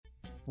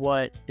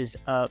What is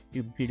up,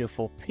 you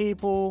beautiful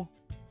people?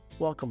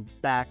 Welcome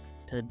back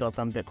to the Built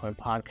on Bitcoin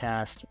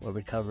podcast, where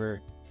we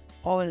cover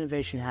all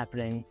innovation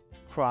happening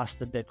across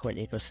the Bitcoin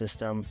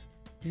ecosystem,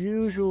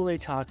 usually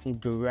talking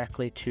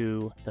directly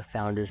to the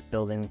founders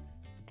building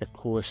the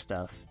coolest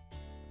stuff.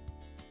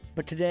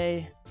 But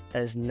today,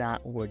 that is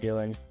not what we're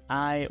doing.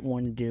 I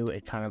want to do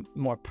a kind of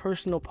more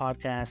personal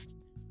podcast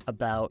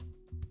about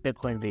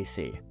Bitcoin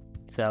VC.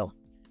 So,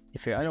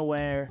 if you're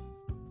unaware,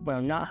 when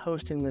I'm not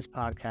hosting this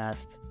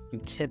podcast, I'm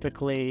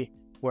typically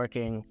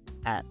working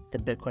at the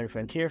Bitcoin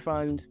Frontier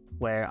Fund,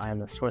 where I'm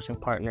the sourcing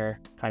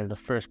partner, kind of the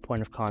first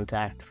point of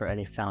contact for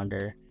any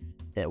founder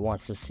that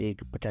wants to seek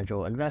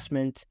potential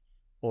investment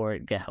or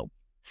get help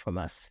from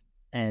us.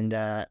 And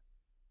I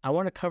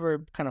want to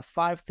cover kind of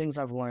 5 things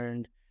I've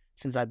learned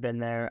since I've been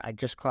there. I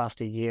just crossed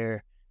a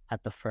year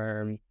at the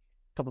firm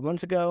a couple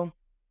months ago,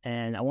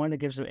 and I wanted to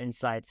give some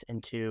insights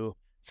into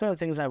some of the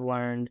things I've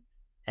learned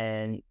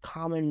and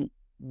common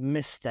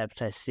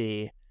missteps I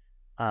see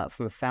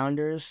from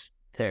founders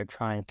that are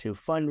trying to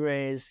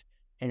fundraise,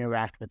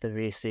 interact with the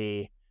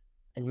VC,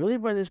 and really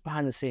what is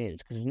behind the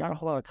scenes, because there's not a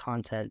whole lot of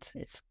content.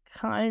 It's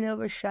kind of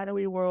a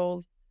shadowy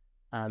world.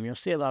 You'll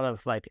see a lot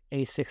of like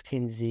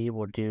E118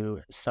 will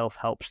do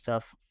self-help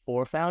stuff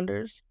for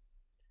founders.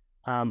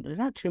 There's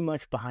not too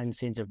much behind the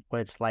scenes of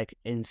what it's like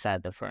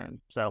inside the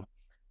firm. So I'm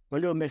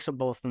going to do a mix of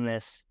both in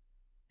this.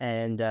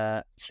 And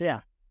I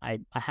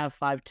have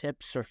 5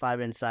 tips or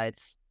 5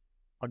 insights.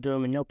 I'll do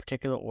them in no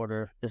particular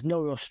order. There's no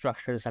real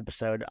structure to this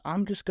episode.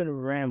 I'm just going to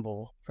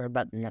ramble for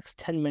about the next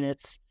 10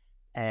 minutes,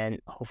 and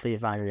hopefully you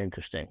find it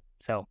interesting.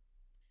 So,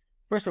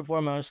 first and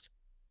foremost,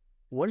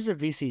 what does a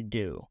VC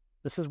do?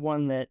 This is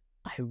one that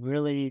I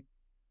really,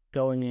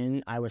 going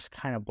in, I was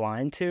kind of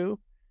blind to.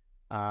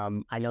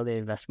 I know they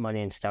invest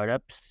money in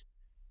startups,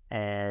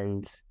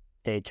 and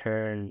they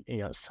turn,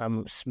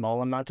 some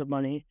small amount of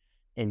money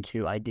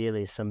into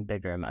ideally some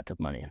bigger amount of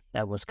money.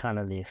 That was kind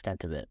of the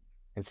extent of it.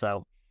 And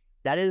so,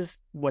 that is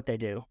what they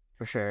do,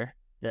 for sure.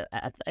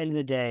 At the end of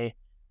the day,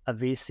 a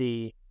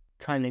VC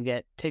trying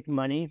to take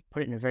money,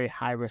 put it in a very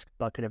high-risk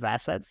bucket of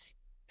assets,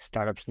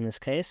 startups in this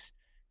case,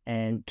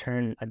 and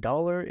turn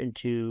 $1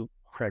 into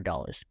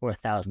 $100 or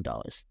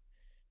 $1,000.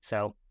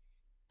 So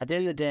at the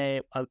end of the day,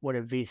 what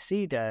a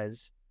VC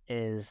does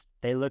is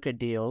they look at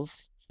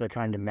deals. So they're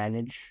trying to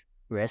manage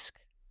risk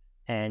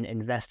and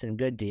invest in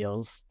good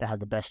deals that have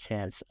the best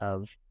chance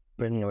of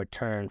bringing a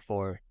return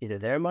for either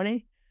their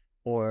money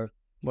or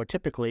more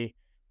typically,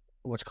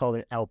 what's called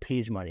an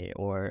LP's money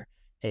or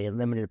a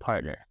limited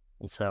partner.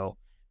 And so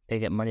they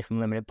get money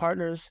from limited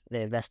partners,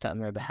 they invest on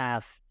their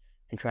behalf,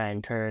 and try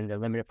and turn the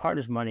limited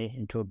partner's money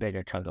into a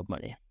bigger chunk of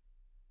money.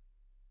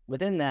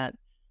 Within that,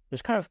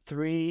 there's kind of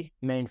 3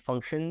 main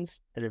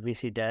functions that a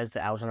VC does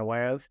that I was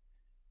unaware of.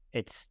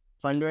 It's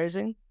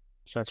fundraising,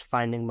 so it's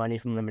finding money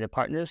from limited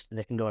partners that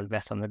they can go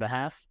invest on their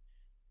behalf.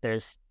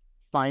 There's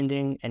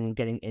finding and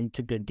getting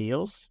into good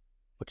deals,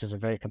 which is a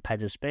very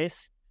competitive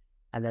space.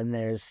 And then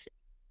there's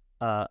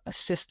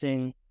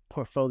assisting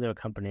portfolio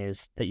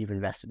companies that you've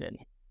invested in.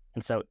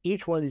 And so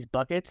each one of these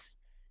buckets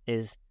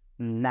is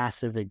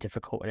massively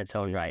difficult in its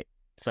own right.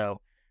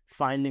 So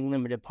finding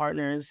limited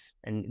partners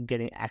and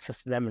getting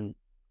access to them and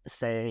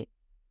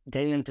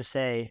getting them to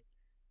say,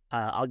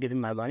 I'll give you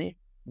my money,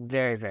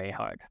 very, very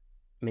hard.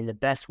 I mean, the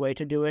best way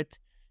to do it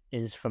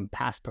is from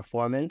past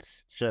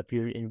performance. So if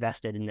you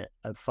invested in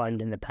a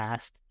fund in the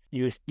past,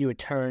 you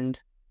returned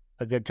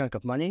a good chunk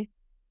of money.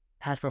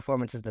 Past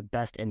performance is the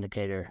best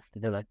indicator that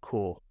they're like,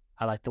 cool,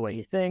 I like the way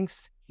he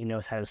thinks. He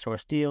knows how to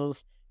source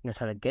deals. He knows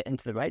how to get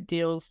into the right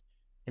deals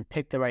and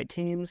pick the right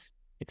teams,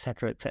 et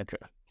cetera, et cetera.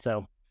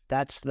 So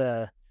that's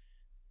the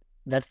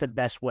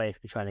best way if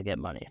you're trying to get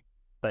money.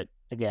 But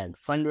again,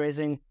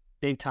 fundraising,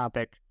 big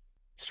topic.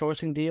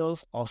 Sourcing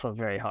deals, also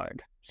very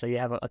hard. So you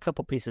have a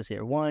couple pieces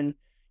here. One, you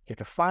have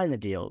to find the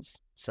deals.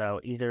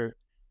 So either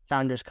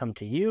founders come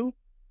to you.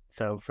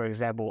 So for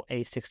example,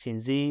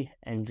 A16Z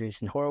and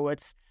Andreessen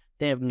Horowitz,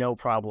 they have no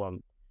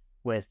problem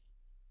with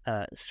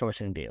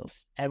sourcing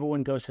deals.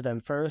 Everyone goes to them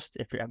first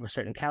if you're of a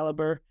certain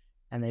caliber,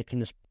 and they can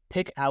just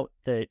pick out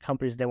the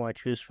companies they want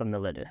to choose from the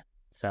litter.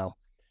 So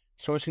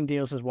sourcing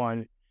deals is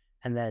one,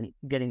 and then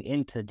getting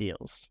into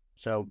deals.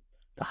 So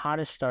the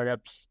hottest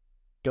startups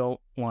don't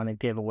want to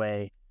give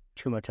away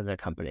too much of their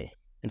company.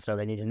 And so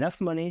they need enough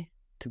money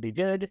to be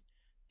good.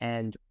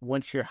 And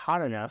once you're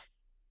hot enough,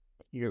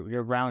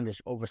 your round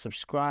is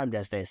oversubscribed,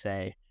 as they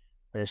say.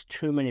 There's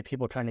too many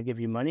people trying to give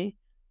you money.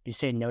 You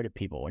say no to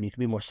people, and you can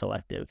be more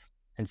selective.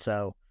 And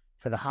so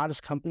for the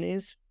hottest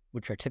companies,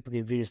 which are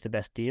typically viewed as the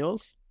best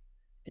deals,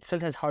 it's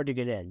sometimes hard to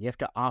get in. You have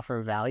to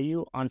offer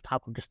value on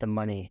top of just the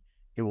money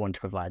you're willing to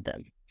provide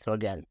them. So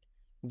again,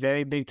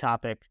 very big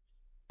topic,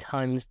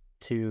 tons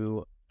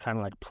to kind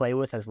of like play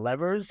with as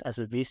levers as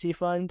a VC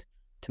fund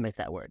to make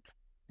that work.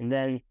 And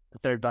then the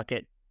third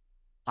bucket,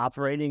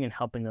 operating and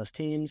helping those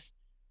teams.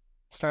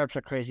 Startups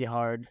are crazy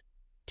hard.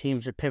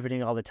 Teams are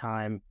pivoting all the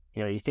time.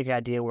 You think the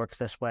idea works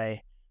this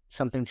way,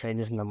 something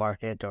changes in the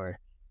market or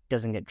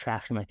doesn't get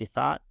traction like you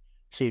thought,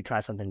 so you try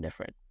something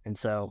different. And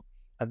so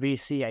a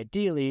VC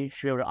ideally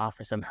should be able to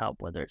offer some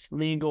help, whether it's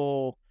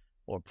legal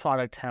or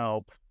product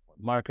help, or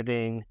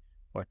marketing,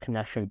 or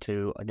connection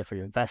to a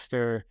different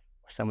investor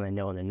or someone they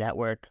know in the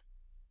network.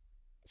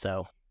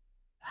 So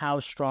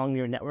how strong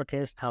your network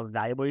is, how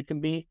valuable you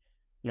can be,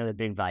 the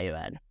big value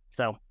add.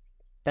 So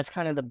that's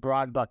kind of the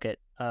broad bucket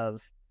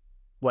of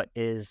what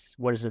does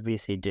a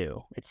VC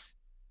do? It's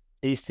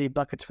these 3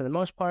 buckets for the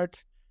most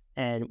part,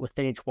 and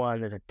within each one,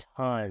 there's a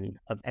ton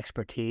of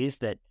expertise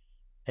that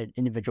an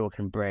individual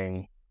can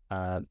bring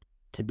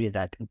to be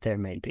their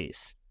main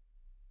piece.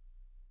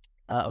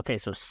 Okay,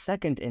 so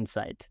second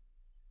insight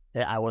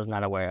that I was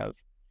not aware of.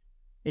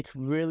 It's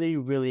really,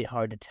 really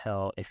hard to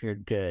tell if you're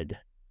good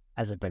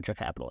as a venture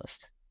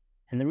capitalist.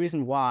 And the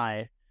reason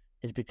why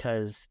is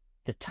because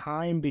the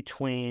time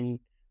between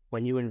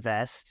when you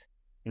invest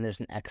and there's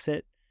an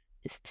exit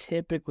is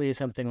typically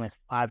something like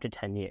 5 to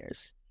 10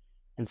 years.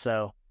 And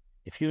so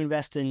if you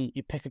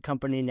pick a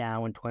company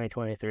now in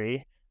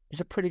 2023,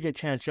 there's a pretty good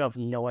chance you'll have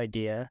no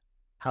idea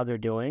how they're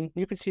doing.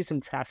 You can see some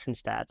traction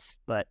stats,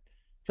 but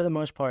for the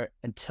most part,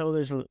 until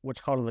there's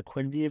what's called a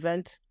liquidity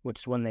event,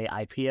 which is when they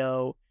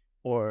IPO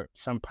or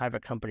some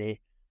private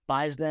company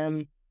buys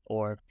them,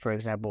 or for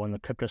example, in the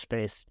crypto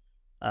space,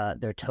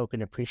 their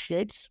token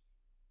appreciates,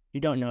 you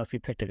don't know if you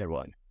picked a good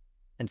one.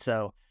 And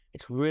so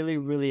it's really,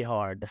 really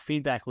hard. The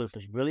feedback loop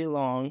is really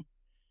long.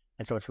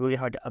 And so it's really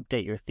hard to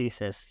update your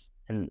thesis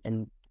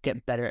and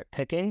get better at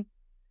picking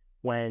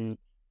when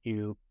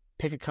you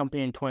pick a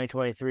company in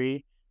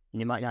 2023,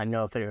 and you might not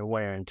know if they're a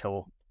winner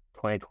until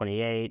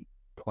 2028,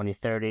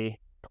 2030,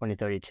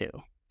 2032.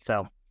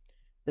 So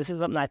this is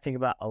something I think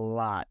about a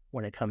lot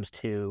when it comes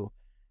to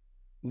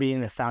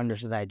being the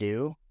founders that I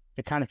do.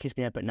 It kind of keeps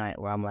me up at night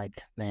where I'm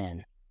like,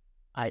 man,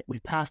 we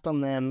passed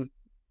on them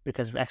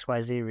because of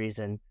XYZ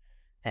reason,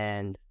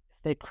 and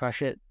if they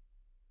crush it,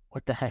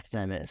 what the heck did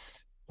I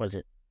miss? Was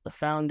it the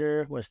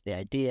founder? Was it the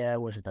idea?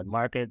 Was it the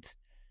market?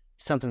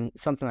 Something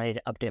I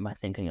need to update my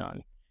thinking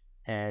on.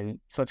 And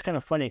so it's kind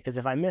of funny because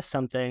if I miss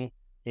something,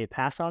 you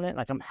pass on it,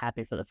 like I'm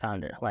happy for the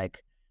founder.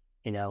 Like,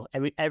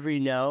 every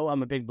no,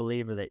 I'm a big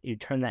believer that you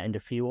turn that into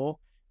fuel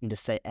and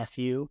just say F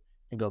you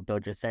and go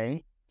build your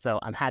thing. So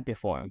I'm happy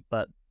for him.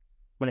 But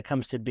when it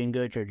comes to being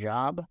good at your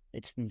job,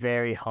 it's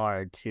very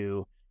hard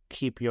to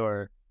keep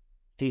your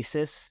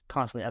thesis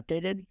constantly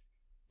updated.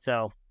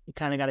 So you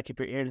kind of got to keep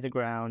your ear to the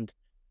ground,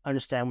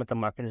 understand what the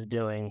market is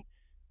doing,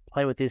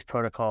 play with these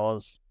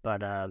protocols.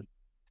 But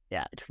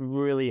yeah, it's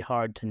really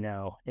hard to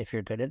know if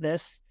you're good at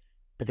this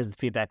because the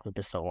feedback loop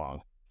is so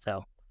long.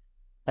 So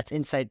that's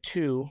insight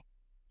 2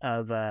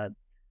 of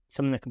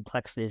some of the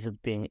complexities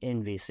of being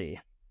in VC.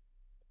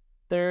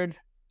 Third,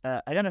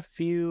 I got a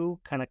few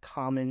kind of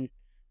common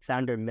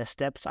founder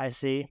missteps I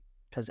see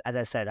because, as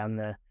I said, I'm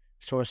the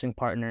sourcing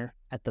partner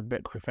at the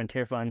Bitcoin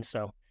Frontier Fund.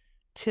 So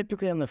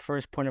typically I'm the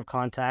first point of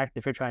contact.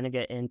 If you're trying to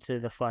get into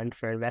the fund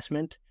for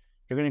investment,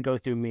 you're going to go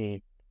through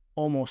me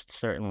almost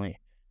certainly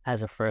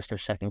as a first or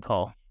second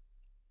call.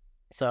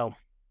 So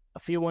a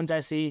few ones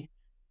I see,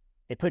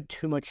 they put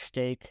too much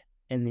stake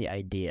in the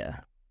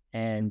idea.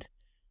 And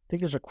I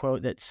think there's a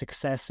quote that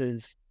success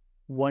is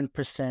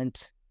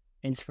 1%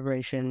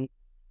 inspiration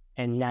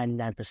and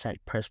 99%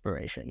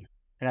 perspiration.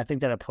 And I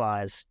think that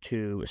applies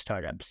to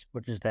startups,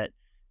 which is that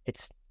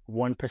it's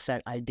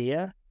 1%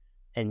 idea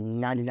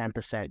and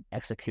 99%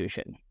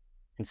 execution.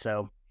 And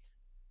so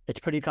it's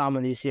pretty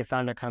common that you see a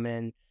founder come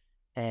in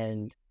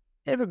and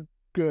they have a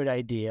good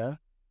idea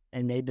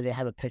and maybe they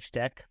have a pitch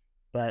deck,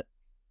 but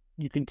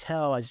you can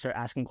tell as you start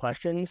asking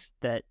questions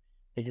that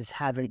they just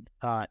haven't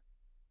thought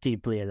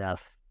deeply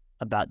enough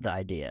about the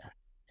idea.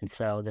 And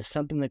so there's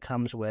something that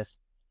comes with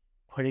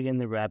putting in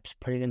the reps,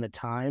 putting in the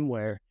time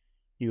where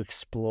you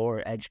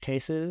explore edge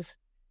cases,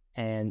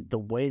 and the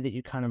way that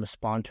you kind of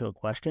respond to a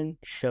question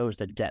shows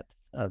the depth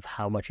of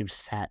how much you've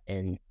sat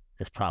in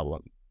this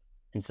problem.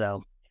 And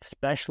so,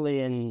 especially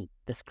in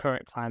this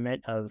current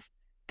climate of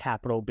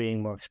capital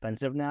being more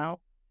expensive now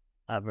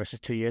versus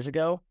 2 years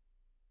ago,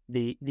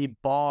 the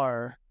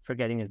bar for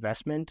getting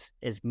investment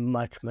is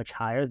much, much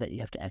higher that you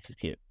have to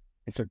execute.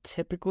 And so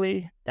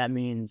typically that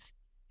means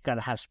you got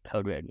to have some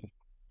code written.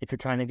 If you're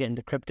trying to get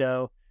into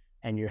crypto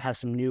and you have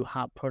some new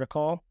hot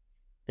protocol,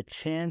 the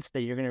chance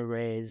that you're going to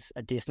raise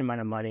a decent amount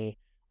of money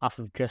off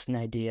of just an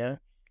idea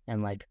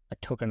and like a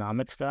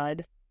tokenomics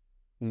guide,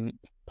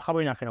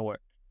 probably not going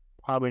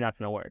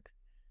to work.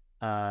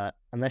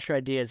 Unless your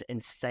idea is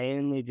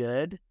insanely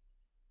good,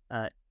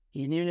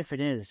 even if it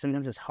is,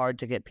 sometimes it's hard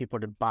to get people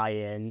to buy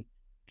in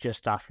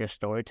just off your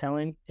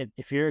storytelling.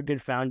 If you're a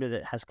good founder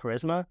that has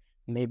charisma,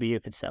 maybe you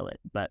could sell it.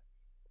 But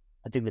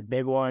I think the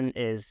big one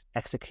is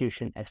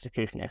execution.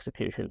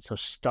 So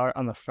start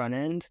on the front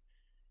end.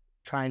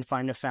 Try and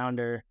find a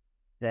founder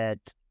that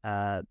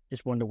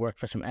is willing to work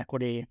for some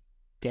equity,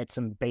 get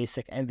some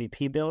basic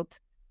MVP built,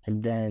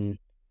 and then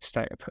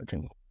start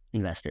approaching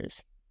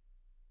investors.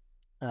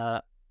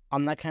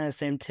 On that kind of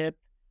same tip,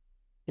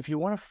 if you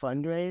want to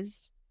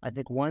fundraise, I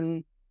think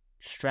one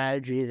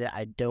strategy that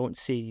I don't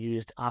see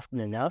used often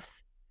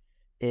enough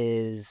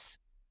is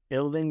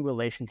building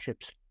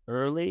relationships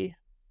early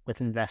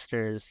with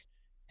investors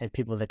and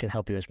people that can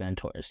help you as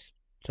mentors.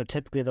 So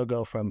typically they'll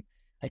go from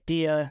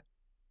idea,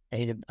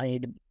 I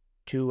need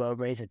to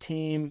raise a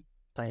team,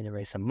 I need to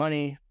raise some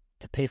money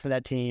to pay for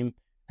that team,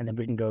 and then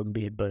we can go and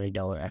be $1 billion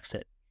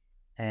exit.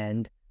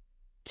 And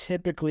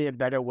typically a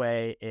better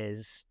way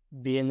is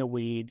be in the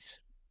weeds,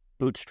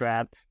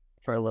 bootstrap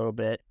for a little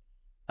bit,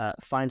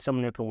 find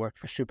someone who can work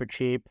for super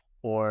cheap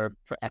or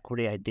for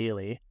equity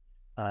ideally.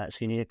 So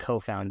you need a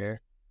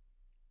co-founder.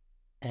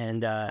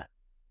 And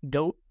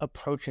don't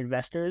approach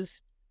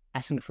investors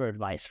asking for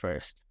advice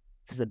first.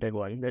 This is a big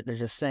one.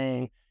 There's a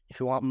saying, if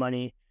you want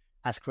money,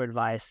 ask for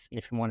advice. And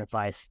if you want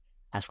advice,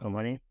 ask for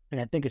money. And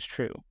I think it's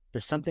true.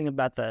 There's something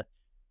about the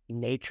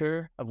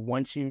nature of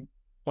once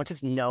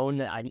it's known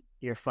that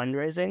you're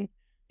fundraising,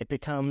 it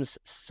becomes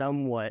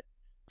somewhat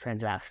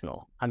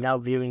transactional. I'm now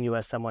viewing you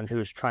as someone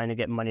who's trying to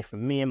get money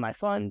from me and my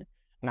fund,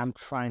 and I'm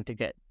trying to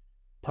get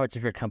parts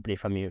of your company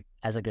from you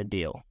as a good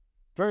deal.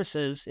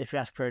 Versus if you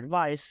ask for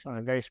advice on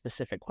a very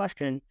specific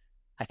question,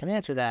 I can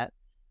answer that,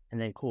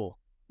 and then cool.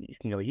 You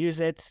can go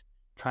use it,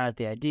 try out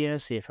the idea,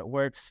 see if it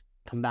works,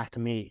 come back to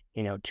me,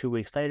 2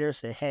 weeks later,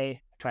 say,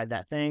 hey, I tried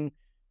that thing,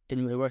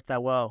 didn't really work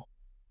that well.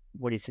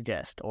 What do you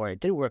suggest? Or it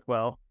did work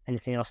well,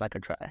 anything else I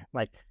could try?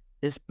 Like,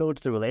 this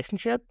builds the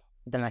relationship.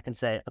 Then I can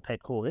say, okay,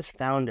 cool, this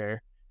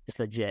founder is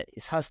legit.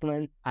 He's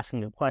hustling,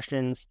 asking good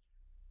questions.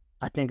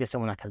 I think it's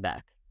someone I can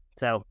back.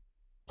 So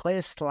play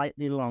a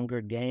slightly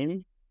longer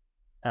game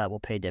will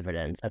pay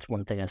dividends. That's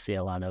one thing I see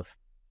a lot of.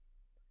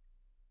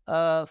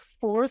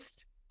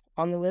 Fourth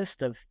on the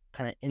list of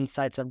kind of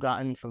insights I've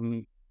gotten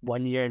from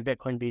 1 year in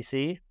Bitcoin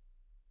BC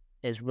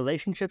is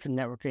relationships and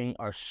networking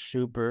are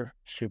super,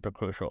 super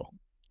crucial.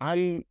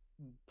 I'm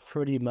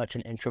pretty much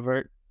an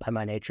introvert by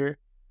my nature.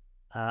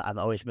 I've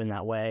always been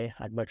that way.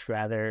 I'd much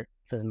rather,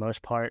 for the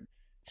most part,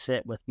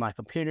 sit with my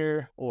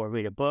computer or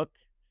read a book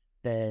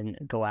than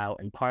go out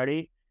and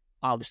party.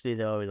 Obviously,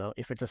 though,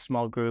 if it's a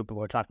small group and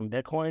we're talking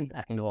Bitcoin,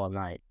 I can go all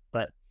night.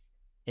 But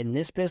in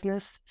this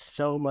business,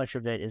 so much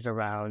of it is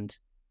around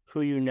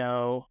who you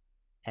know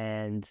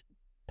and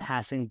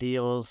passing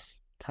deals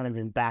kind of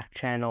in back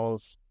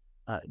channels,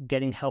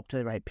 getting help to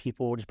the right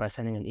people just by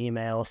sending an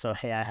email. So,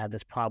 hey, I have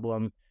this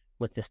problem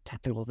with this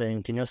technical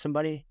thing. Do you know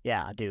somebody?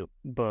 Yeah, I do.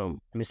 Boom.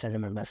 Let me send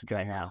him a message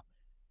right now.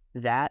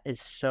 That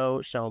is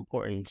so, so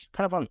important,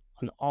 kind of on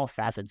all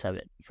facets of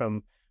it,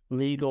 from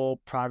legal,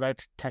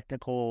 product,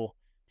 technical,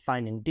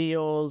 finding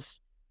deals,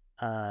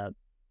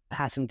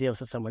 passing deals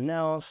to someone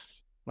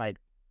else. Like,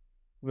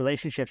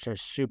 relationships are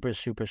super,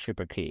 super,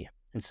 super key.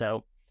 And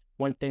so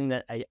one thing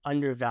that I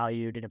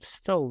undervalued and I'm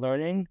still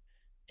learning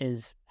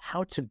is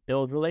how to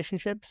build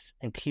relationships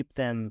and keep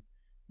them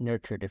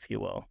nurtured, if you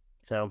will.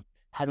 So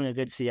having a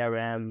good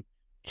CRM,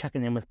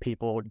 checking in with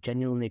people,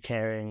 genuinely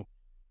caring.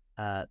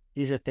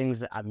 These are things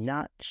that I'm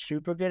not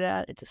super good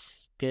at. It's a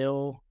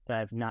skill that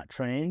I've not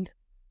trained.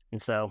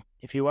 And so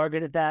if you are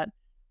good at that,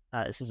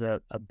 this is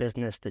a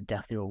business that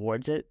definitely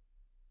rewards it.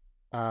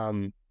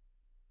 But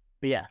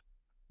yeah,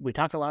 we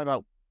talk a lot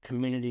about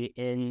community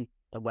in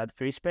the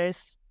Web3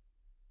 space.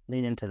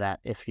 Lean into that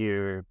if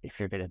you're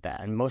good at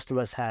that. And most of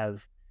us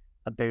have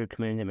a bigger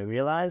community than we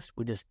realize.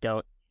 We just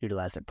don't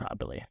utilize it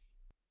properly.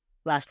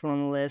 Last one on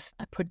the list,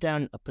 I put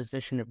down a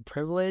position of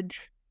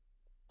privilege.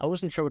 I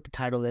wasn't sure what to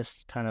title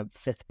this kind of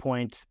fifth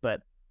point,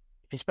 but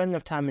if you spend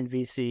enough time in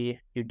VC,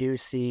 you do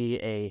see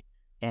a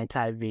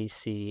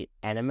anti-VC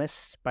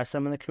animus by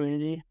some in the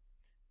community.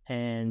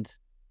 And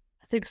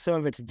I think some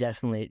of it's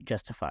definitely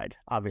justified,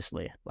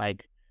 obviously.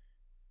 Like,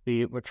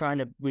 we're trying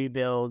to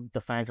rebuild the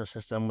financial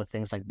system with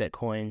things like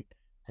Bitcoin,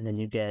 and then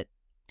you get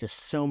just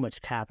so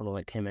much capital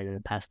that came in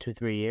the past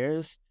 2-3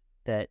 years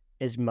that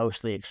is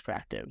mostly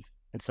extractive.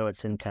 And so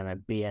it's in kind of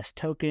BS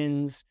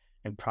tokens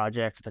and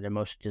projects that are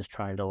mostly just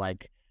trying to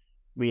like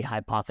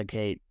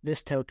rehypothecate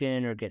this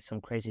token or get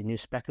some crazy new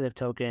speculative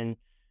token.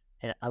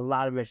 And a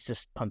lot of it's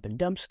just pump and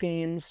dump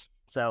schemes.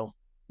 So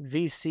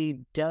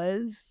VC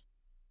does,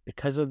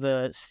 because of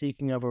the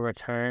seeking of a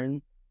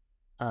return,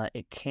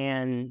 it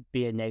can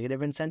be a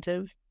negative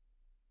incentive.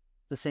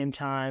 At the same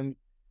time,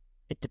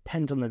 it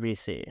depends on the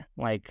VC.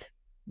 Like,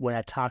 when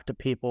I talk to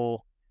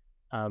people,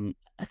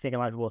 I think a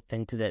lot of people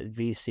think that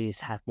VCs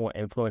have more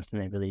influence than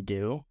they really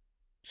do.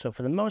 So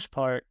for the most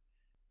part,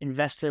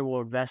 investor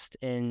will invest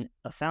in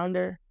a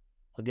founder,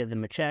 they'll give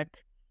them a check,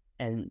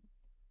 and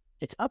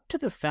it's up to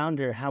the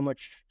founder how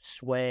much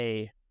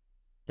sway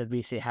the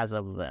VC has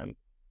over them.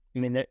 I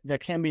mean, there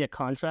can be a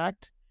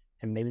contract,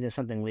 and maybe there's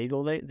something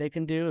legal they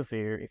can do if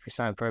you're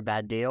signing for a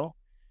bad deal.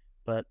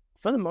 But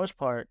for the most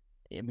part,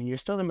 I mean, you're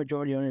still the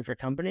majority owner of your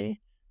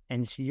company,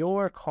 and it's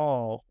your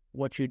call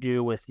what you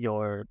do with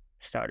your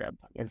startup.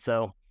 And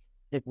so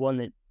I think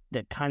one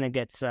that kind of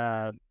gets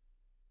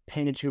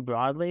painted too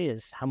broadly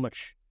is how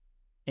much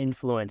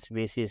influence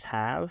VCs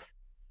have.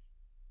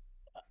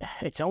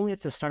 It's only if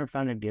the startup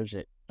founder gives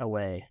it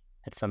away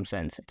in some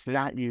sense. It's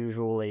not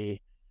usually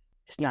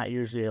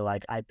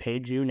like, I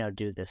paid you, now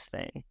do this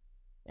thing.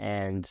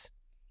 And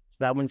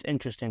that one's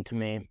interesting to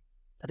me.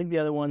 I think the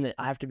other one that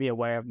I have to be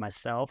aware of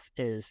myself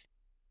is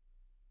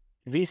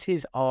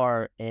VCs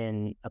are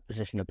in a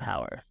position of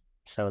power.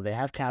 So they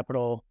have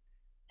capital,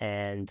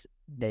 and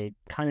they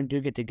kind of do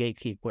get to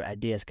gatekeep what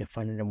ideas get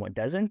funded and what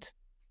doesn't,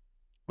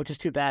 which is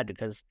too bad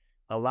because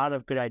a lot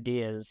of good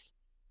ideas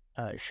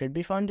should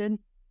be funded.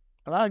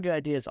 A lot of good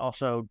ideas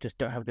also just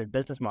don't have good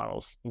business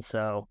models. And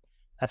so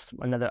that's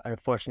another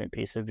unfortunate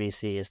piece of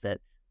VC, is that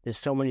there's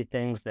so many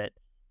things that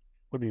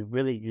would be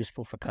really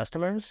useful for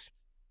customers,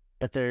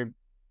 but they're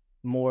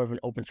more of an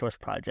open source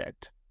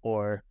project,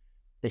 or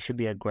they should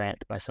be a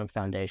grant by some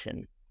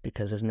foundation,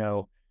 because there's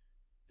no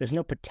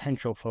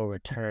potential for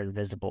return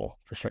visible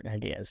for certain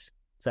ideas.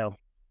 So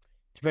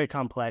it's very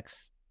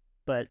complex,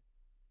 but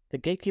the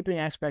gatekeeping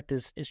aspect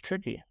is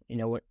tricky.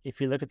 If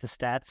you look at the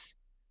stats,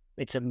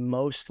 it's a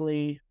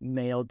mostly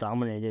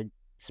male-dominated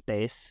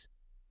space,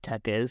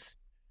 tech is.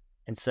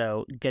 And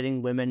so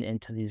getting women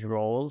into these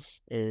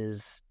roles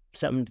is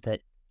something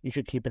that you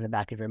should keep in the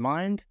back of your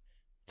mind.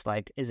 It's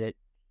like, is it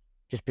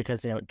just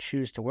because they don't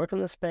choose to work in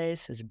the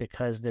space? Is it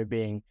because they're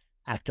being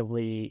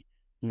actively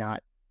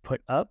not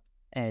put up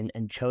and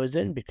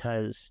chosen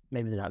because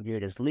maybe they're not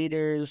viewed as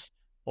leaders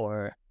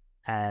or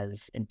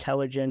as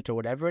intelligent or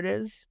whatever it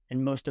is?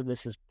 And most of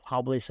this is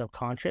probably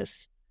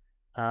subconscious.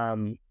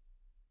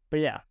 But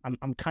yeah,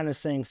 I'm kind of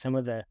saying some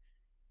of the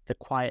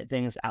quiet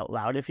things out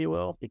loud, if you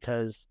will,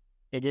 because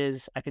I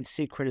can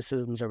see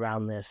criticisms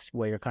around this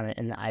where you're kind of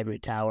in the ivory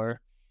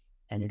tower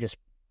and you're just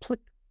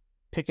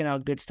picking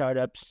out good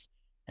startups,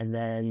 and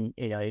then,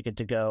 you get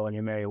to go on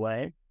your merry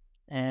way.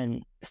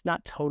 And it's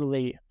not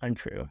totally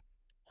untrue.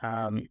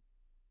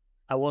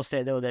 I will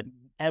say, though, that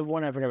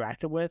everyone I've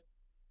interacted with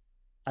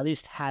at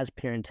least has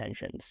pure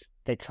intentions.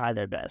 They try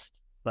their best.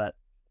 But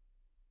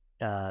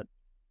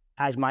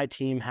as my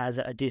team has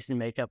a decent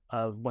makeup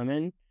of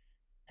women,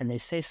 and they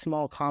say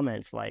small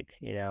comments like,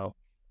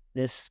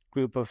 this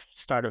group of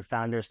startup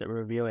founders that we're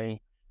reviewing,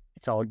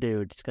 it's all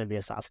dudes, it's going to be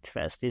a sausage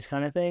fest, these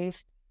kind of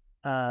things,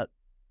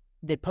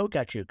 they poke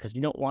at you because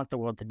you don't want the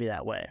world to be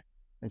that way.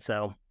 And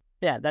so,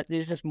 yeah,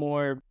 these are just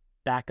more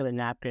back of the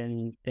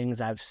napkin things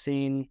I've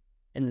seen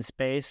in the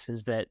space,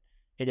 is that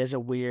it is a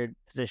weird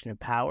position of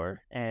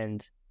power,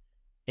 and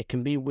it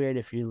can be weird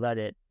if you let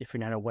it, if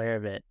you're not aware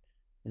of it,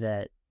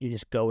 that you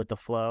just go with the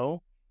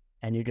flow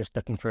and you're just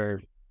looking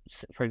for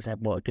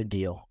example, a good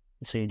deal.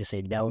 So you just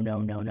say, no,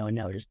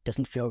 it just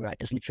doesn't feel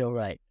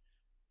right.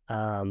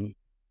 And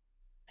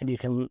you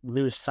can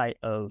lose sight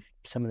of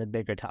some of the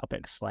bigger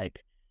topics,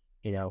 like,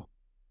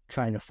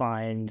 trying to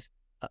find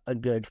a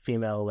good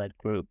female-led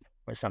group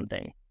or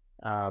something.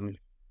 So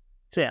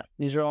yeah,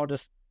 these are all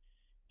it's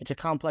a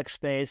complex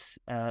space.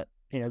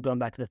 Going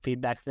back to the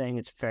feedback thing,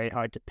 it's very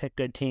hard to pick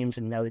good teams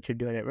and know that you're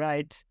doing it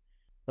right.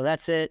 So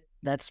that's it.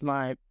 That's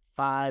my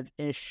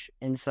 5-ish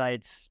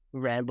insights,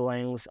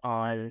 ramblings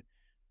on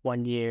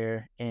 1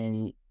 year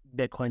in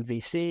Bitcoin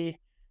VC.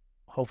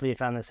 Hopefully you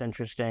found this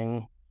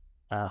interesting.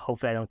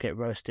 Hopefully I don't get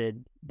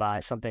roasted by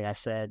something I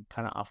said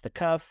kind of off the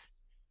cuff.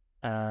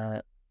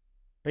 But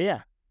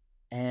yeah,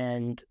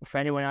 and for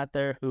anyone out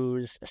there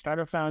who's a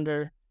startup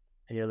founder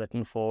and you're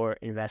looking for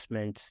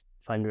investment,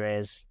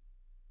 fundraise,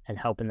 and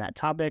help in that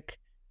topic,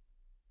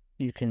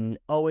 you can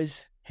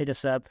always hit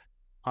us up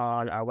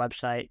on our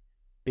website,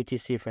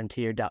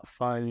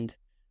 btcfrontier.fund.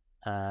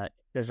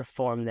 There's a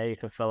form there you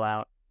can fill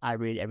out. I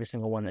read every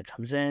single one that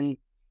comes in.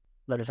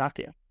 Let us talk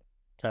to you.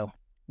 So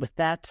with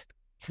that,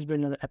 this has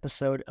been another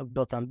episode of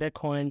Built on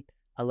Bitcoin.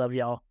 I love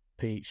y'all.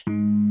 Peace.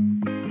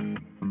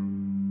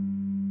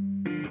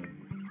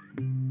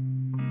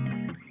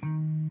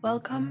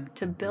 Welcome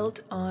to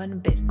Built on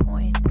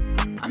Bitcoin.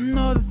 I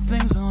know that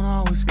things don't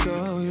always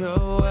go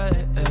your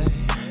way,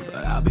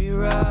 but I'll be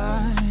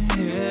right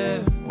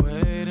here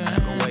waiting. I've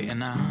been waiting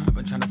now. I've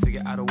been trying to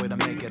figure out a way to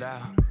make it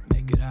out.